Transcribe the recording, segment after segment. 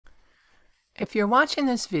If you're watching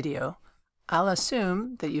this video, I'll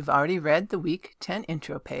assume that you've already read the Week 10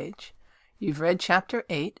 intro page, you've read Chapter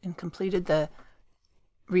 8 and completed the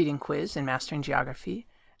reading quiz in Mastering Geography,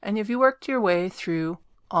 and you've worked your way through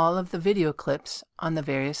all of the video clips on the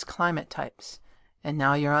various climate types. And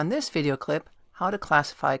now you're on this video clip, how to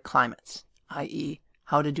classify climates, i.e.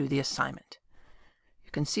 how to do the assignment.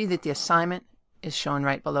 You can see that the assignment is shown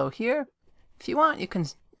right below here. If you want, you can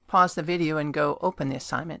pause the video and go open the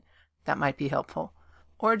assignment. That might be helpful.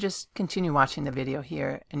 Or just continue watching the video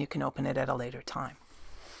here and you can open it at a later time.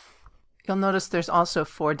 You'll notice there's also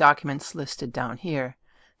 4 documents listed down here.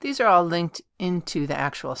 These are all linked into the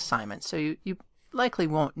actual assignment, so you likely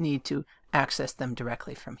won't need to access them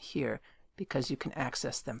directly from here because you can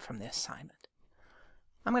access them from the assignment.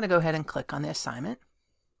 I'm going to go ahead and click on the assignment.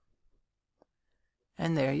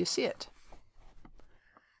 And there you see it.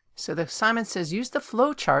 So the assignment says use the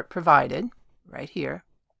flow chart provided, right here,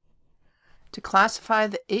 to classify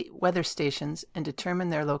the 8 weather stations and determine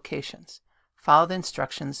their locations. Follow the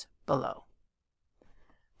instructions below.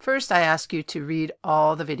 First, I ask you to read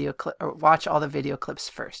all the video or watch all the video clips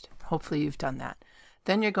first. Hopefully you've done that.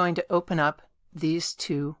 Then you're going to open up these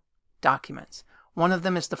 2 documents. One of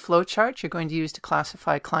them is the flow chart you're going to use to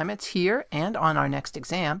classify climates here and on our next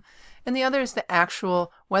exam, and the other is the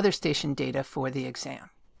actual weather station data for the exam.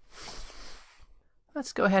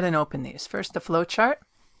 Let's go ahead and open these. First, the flow chart.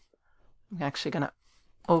 I'm actually going to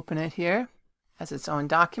open it here as its own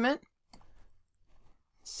document.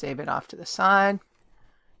 Save it off to the side.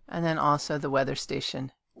 And then also the weather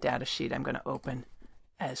station data sheet I'm going to open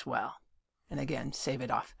as well. And again, save it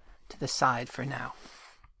off to the side for now.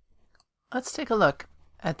 Let's take a look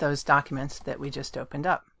at those documents that we just opened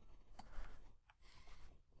up.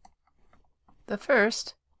 The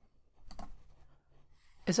first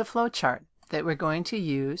is a flow chart that we're going to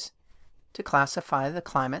use to classify the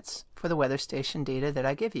climates for the weather station data that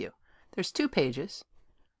I give you. There's 2 pages.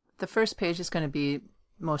 The first page is going to be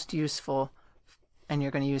most useful and you're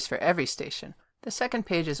going to use for every station. The second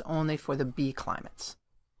page is only for the B climates.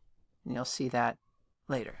 And you'll see that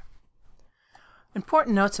later.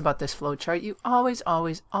 Important notes about this flow chart: you always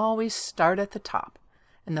start at the top.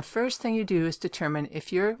 And the first thing you do is determine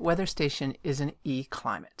if your weather station is an E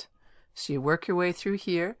climate. So you work your way through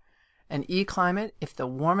here. An E climate if the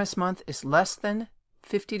warmest month is less than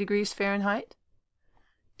 50 degrees Fahrenheit.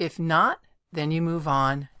 If not, then you move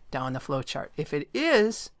on down the flow chart. If it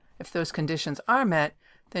is, if those conditions are met,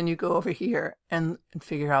 then you go over here and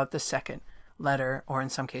figure out the second letter, or in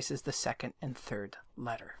some cases the second and third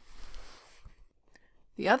letter.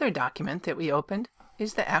 The other document that we opened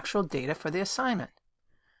is the actual data for the assignment.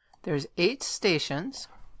 There's 8 stations,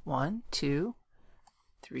 1, 2,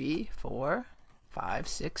 3, 4, 5,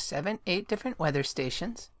 6, 7, 8 different weather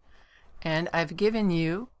stations, and I've given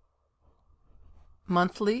you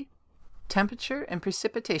monthly temperature and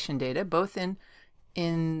precipitation data, both in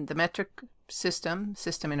the metric system,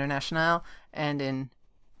 System International, and in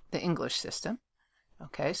the English system.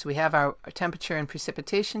 Okay, so we have our temperature and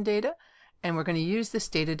precipitation data, and we're going to use this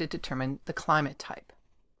data to determine the climate type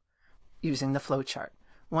using the flow chart.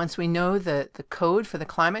 Once we know the code for the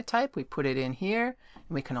climate type, we put it in here,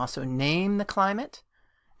 and we can also name the climate,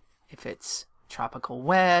 if it's tropical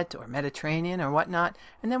wet or Mediterranean or whatnot,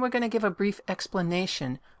 and then we're going to give a brief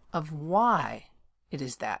explanation of why it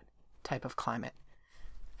is that type of climate.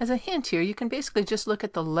 As a hint here, you can basically just look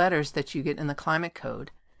at the letters that you get in the climate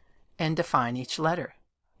code and define each letter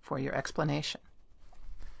for your explanation.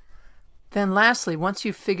 Then lastly, once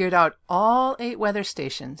you've figured out all 8 weather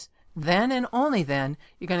stations, then and only then,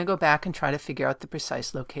 you're going to go back and try to figure out the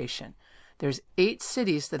precise location. There's 8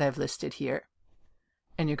 cities that I've listed here,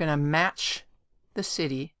 and you're going to match the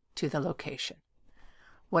city to the location.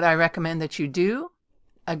 What I recommend that you do,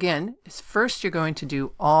 again, is first you're going to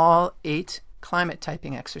do all 8 climate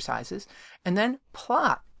typing exercises, and then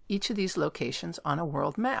plot each of these locations on a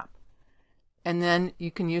world map. And then you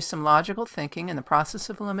can use some logical thinking and the process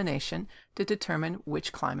of elimination to determine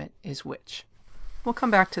which climate is which. We'll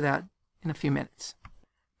come back to that in a few minutes.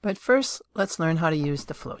 But first, let's learn how to use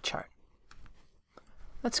the flow chart.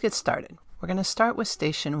 Let's get started. We're going to start with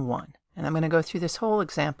station 1, and I'm going to go through this whole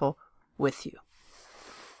example with you.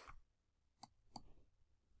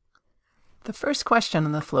 The first question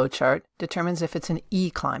on the flow chart determines if it's an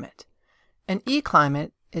E climate. An E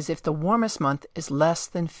climate is if the warmest month is less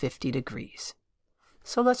than 50 degrees.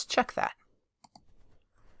 So let's check that.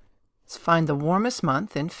 Let's find the warmest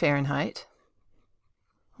month in Fahrenheit.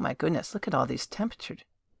 Oh my goodness, look at all these temperatures.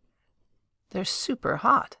 They're super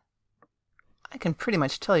hot. I can pretty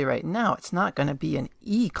much tell you right now it's not going to be an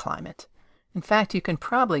E climate. In fact, you can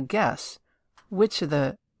probably guess which of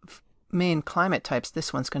the main climate types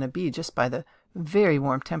this one's going to be just by the very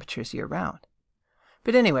warm temperatures year-round.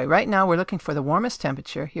 But anyway, right now we're looking for the warmest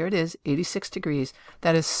temperature. Here it is, 86 degrees.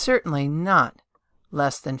 That is certainly not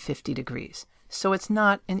less than 50 degrees. So it's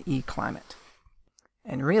not an E climate.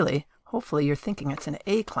 And really, hopefully you're thinking it's an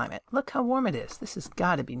A climate. Look how warm it is. This has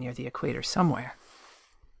got to be near the equator somewhere.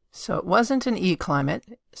 So it wasn't an E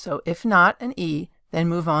climate. So if not an E, then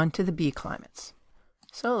move on to the B climates.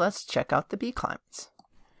 So let's check out the B climates.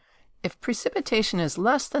 If precipitation is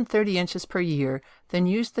less than 30 inches per year, then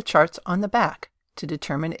use the charts on the back to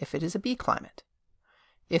determine if it is a B climate.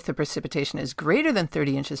 If the precipitation is greater than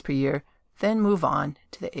 30 inches per year, then move on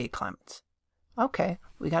to the A climates. Okay,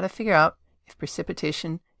 we got to figure out if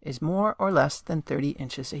precipitation is more or less than 30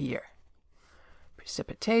 inches a year.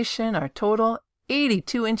 Precipitation, our total,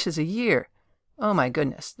 82 inches a year. Oh my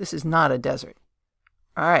goodness, this is not a desert.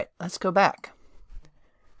 All right, let's go back.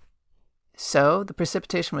 So the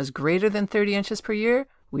precipitation was greater than 30 inches per year.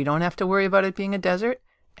 We don't have to worry about it being a desert,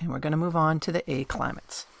 and we're going to move on to the A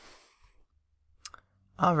climates.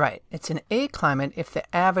 All right, it's an A climate if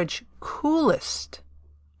the average coolest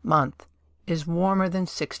month is warmer than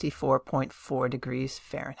 64.4 degrees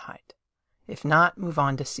Fahrenheit. If not, move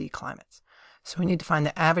on to C climates. So we need to find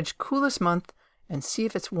the average coolest month and see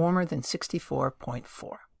if it's warmer than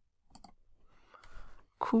 64.4.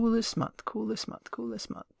 Coolest month, coolest month, coolest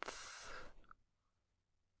month.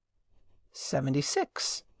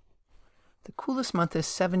 76. The coolest month is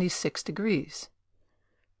 76 degrees.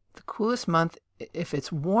 The coolest month, if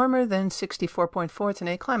it's warmer than 64.4, it's an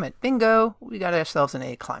A climate. Bingo! We got ourselves an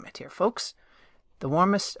A climate here, folks. The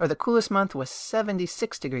warmest, or the coolest month was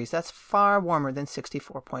 76 degrees. That's far warmer than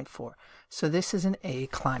 64.4. So this is an A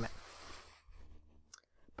climate.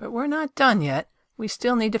 But we're not done yet. We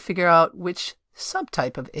still need to figure out which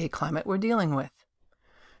subtype of A climate we're dealing with.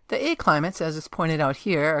 The A climates, as is pointed out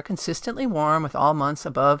here, are consistently warm with all months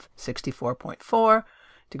above 64.4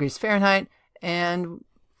 degrees Fahrenheit, and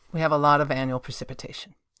we have a lot of annual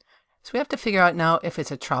precipitation. So we have to figure out now if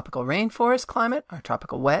it's a tropical rainforest climate, or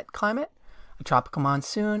tropical wet climate, a tropical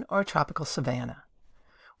monsoon, or a tropical savanna.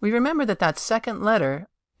 We remember that that second letter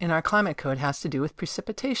in our climate code has to do with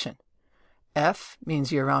precipitation. F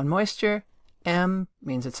means year-round moisture, M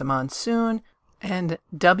means it's a monsoon, and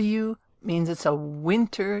W means it's a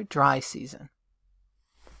winter dry season.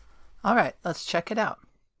 All right, let's check it out.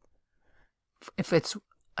 If it's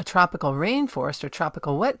a tropical rainforest or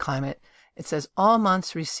tropical wet climate, it says all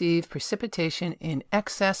months receive precipitation in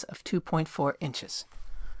excess of 2.4 inches.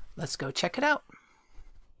 Let's go check it out.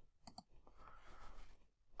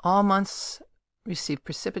 All months receive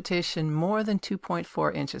precipitation more than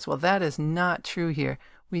 2.4 inches. Well, that is not true here.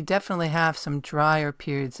 We definitely have some drier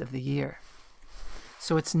periods of the year.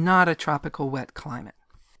 So it's not a tropical wet climate.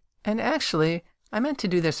 And actually, I meant to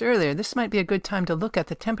do this earlier. This might be a good time to look at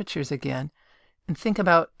the temperatures again and think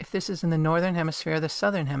about if this is in the northern hemisphere or the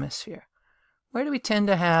southern hemisphere. Where do we tend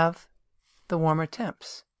to have the warmer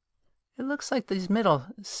temps? It looks like these middle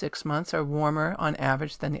 6 months are warmer on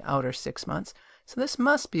average than the outer 6 months. So this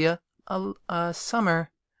must be a summer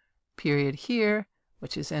period here,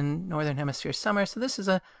 which is in northern hemisphere summer. So this is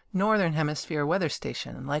a northern hemisphere weather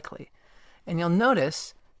station, likely. And you'll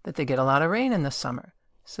notice that they get a lot of rain in the summer.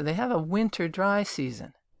 So they have a winter dry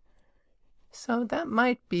season. So that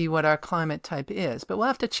might be what our climate type is. But we'll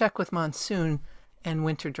have to check with monsoon and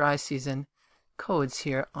winter dry season codes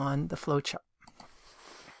here on the flowchart.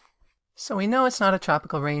 So we know it's not a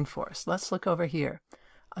tropical rainforest. Let's look over here.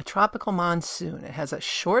 A tropical monsoon. It has a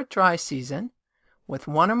short dry season with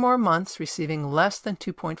 1 or more months receiving less than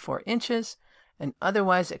 2.4 inches, an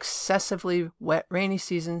otherwise excessively wet rainy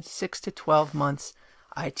season, 6 to 12 months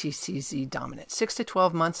ITCZ dominant. 6 to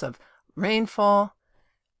 12 months of rainfall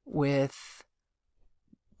with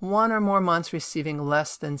 1 or more months receiving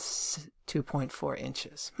less than 2.4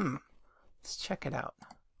 inches. Let's check it out.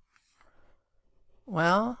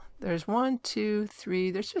 Well, there's 1, 2,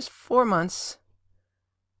 3, there's just 4 months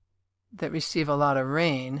that receive a lot of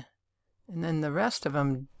rain, and then the rest of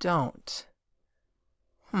them don't.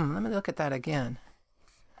 Let me look at that again.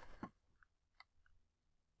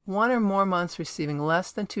 1 or more months receiving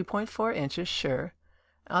less than 2.4 inches, sure.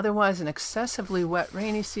 Otherwise, an excessively wet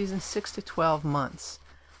rainy season, 6 to 12 months.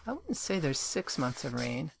 I wouldn't say there's 6 months of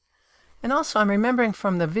rain. And also, I'm remembering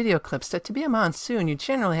from the video clips that to be a monsoon, you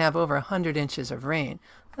generally have over 100 inches of rain.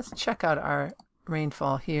 Let's check out our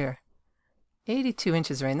rainfall here. 82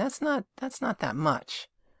 inches of rain. That's not that much.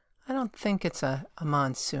 I don't think it's a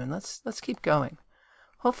monsoon. Let's keep going.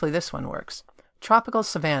 Hopefully this one works. Tropical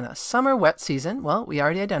savanna. Summer wet season. Well, we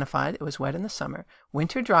already identified it was wet in the summer.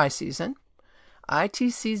 Winter dry season.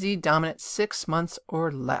 ITCZ dominant 6 months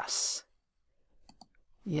or less.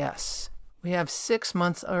 Yes, we have 6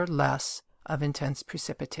 months or less of intense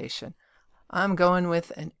precipitation. I'm going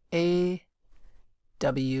with an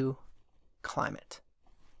AW climate.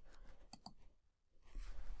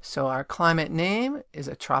 So our climate name is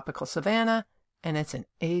a tropical savanna, and it's an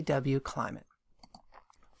AW climate.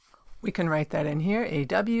 We can write that in here,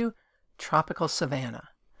 AW, tropical savanna.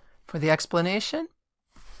 For the explanation,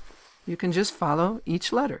 you can just follow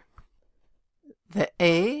each letter. The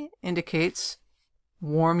A indicates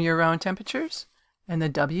warm year-round temperatures, and the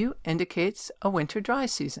W indicates a winter dry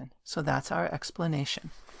season. So that's our explanation.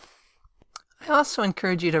 I also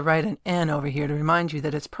encourage you to write an N over here to remind you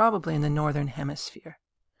that it's probably in the northern hemisphere.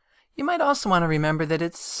 You might also want to remember that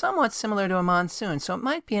it's somewhat similar to a monsoon, so it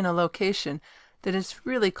might be in a location that is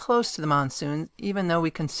really close to the monsoon, even though we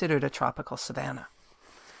consider it a tropical savanna.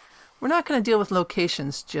 We're not going to deal with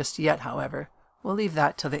locations just yet, however. We'll leave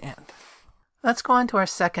that till the end. Let's go on to our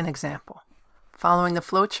second example. Following the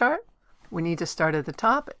flow chart, we need to start at the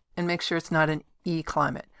top and make sure it's not an E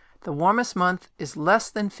climate. The warmest month is less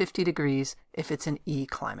than 50 degrees if it's an E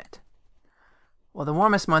climate. Well, the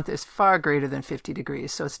warmest month is far greater than 50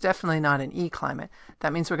 degrees, so it's definitely not an E climate.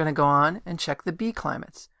 That means we're going to go on and check the B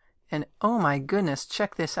climates. And oh my goodness,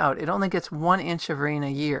 check this out. It only gets 1 inch of rain a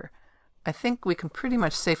year. I think we can pretty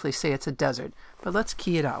much safely say it's a desert, but let's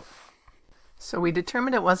key it out. So we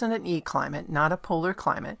determined it wasn't an E climate, not a polar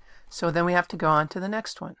climate, so then we have to go on to the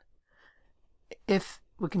next one. If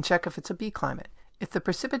we can check if it's a B climate. If the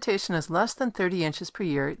precipitation is less than 30 inches per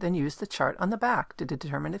year, then use the chart on the back to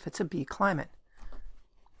determine if it's a B climate.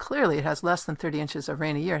 Clearly it has less than 30 inches of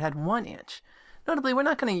rain a year. It had 1 inch. Notably, we're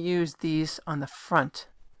not going to use these on the front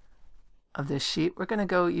of this sheet. We're going to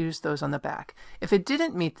go use those on the back. If it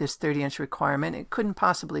didn't meet this 30-inch requirement, it couldn't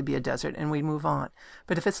possibly be a desert, and we move on.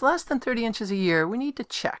 But if it's less than 30 inches a year, we need to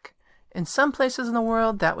check. In some places in the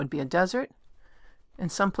world, that would be a desert. In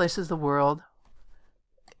some places in the world,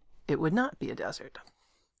 it would not be a desert.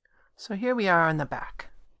 So here we are on the back.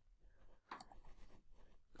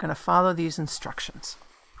 We're going to follow these instructions.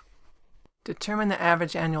 Determine the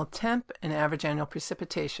average annual temp and average annual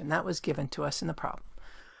precipitation. That was given to us in the problem.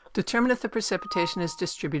 Determine if the precipitation is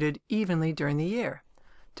distributed evenly during the year.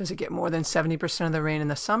 Does it get more than 70% of the rain in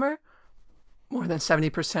the summer, more than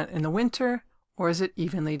 70% in the winter, or is it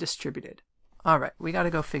evenly distributed? All right, we got to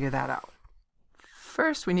go figure that out.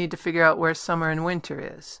 First, we need to figure out where summer and winter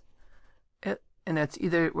is. And it's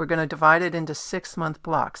either, we're going to divide it into 6-month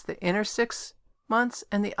blocks, the inner 6 months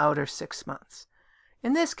and the outer 6 months.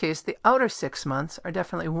 In this case, the outer 6 months are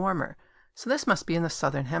definitely warmer, so this must be in the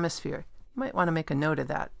southern hemisphere. You might want to make a note of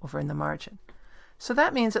that over in the margin. So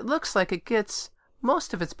that means it looks like it gets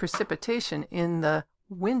most of its precipitation in the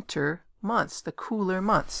winter months, the cooler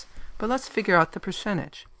months. But let's figure out the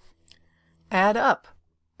percentage. Add up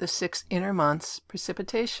the 6 inner months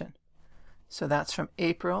precipitation. So that's from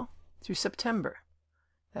April through September.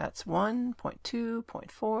 That's 1, 0.2,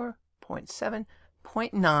 0.4, 0.7,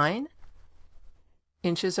 0.9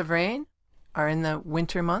 inches of rain are in the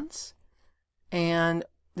winter months. And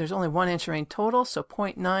there's only 1 inch of rain total, so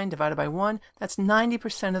 0.9 divided by 1, that's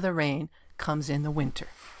 90% of the rain comes in the winter.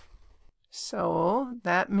 So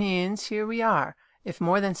that means here we are. If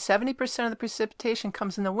more than 70% of the precipitation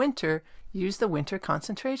comes in the winter, use the winter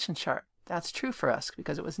concentration chart. That's true for us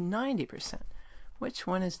because it was 90%. Which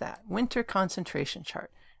one is that? Winter concentration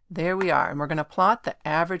chart. There we are, and we're going to plot the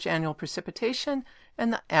average annual precipitation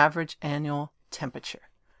and the average annual temperature.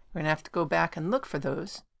 We're going to have to go back and look for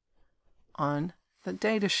those on the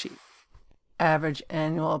data sheet. Average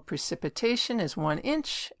annual precipitation is 1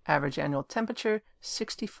 inch. Average annual temperature,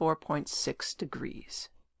 64.6 degrees.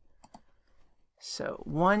 So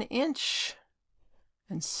 1 inch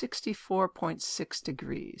and 64.6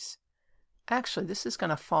 degrees. Actually, this is going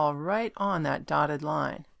to fall right on that dotted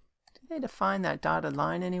line. Do they define that dotted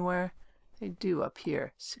line anywhere? They do up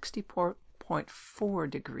here. 64.4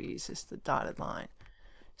 degrees is the dotted line.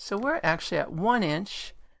 So we're actually at 1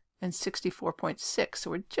 inch and 64.6.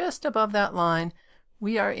 So we're just above that line.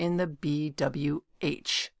 We are in the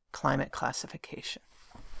BWH climate classification.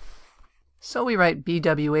 So we write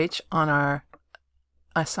BWH on our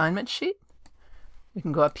assignment sheet. We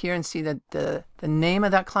can go up here and see that the name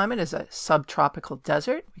of that climate is a subtropical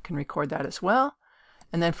desert. We can record that as well.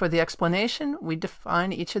 And then for the explanation, we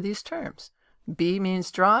define each of these terms. B means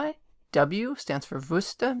dry, W stands for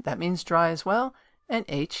Wüste, that means dry as well, and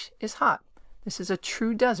H is hot. This is a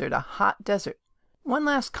true desert, a hot desert. One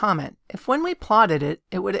last comment. If when we plotted it,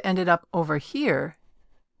 it would have ended up over here,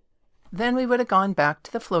 then we would have gone back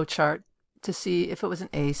to the flowchart to see if it was an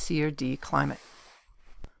A, C, or D climate.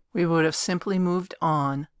 we would have simply moved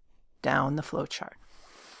on down the flowchart.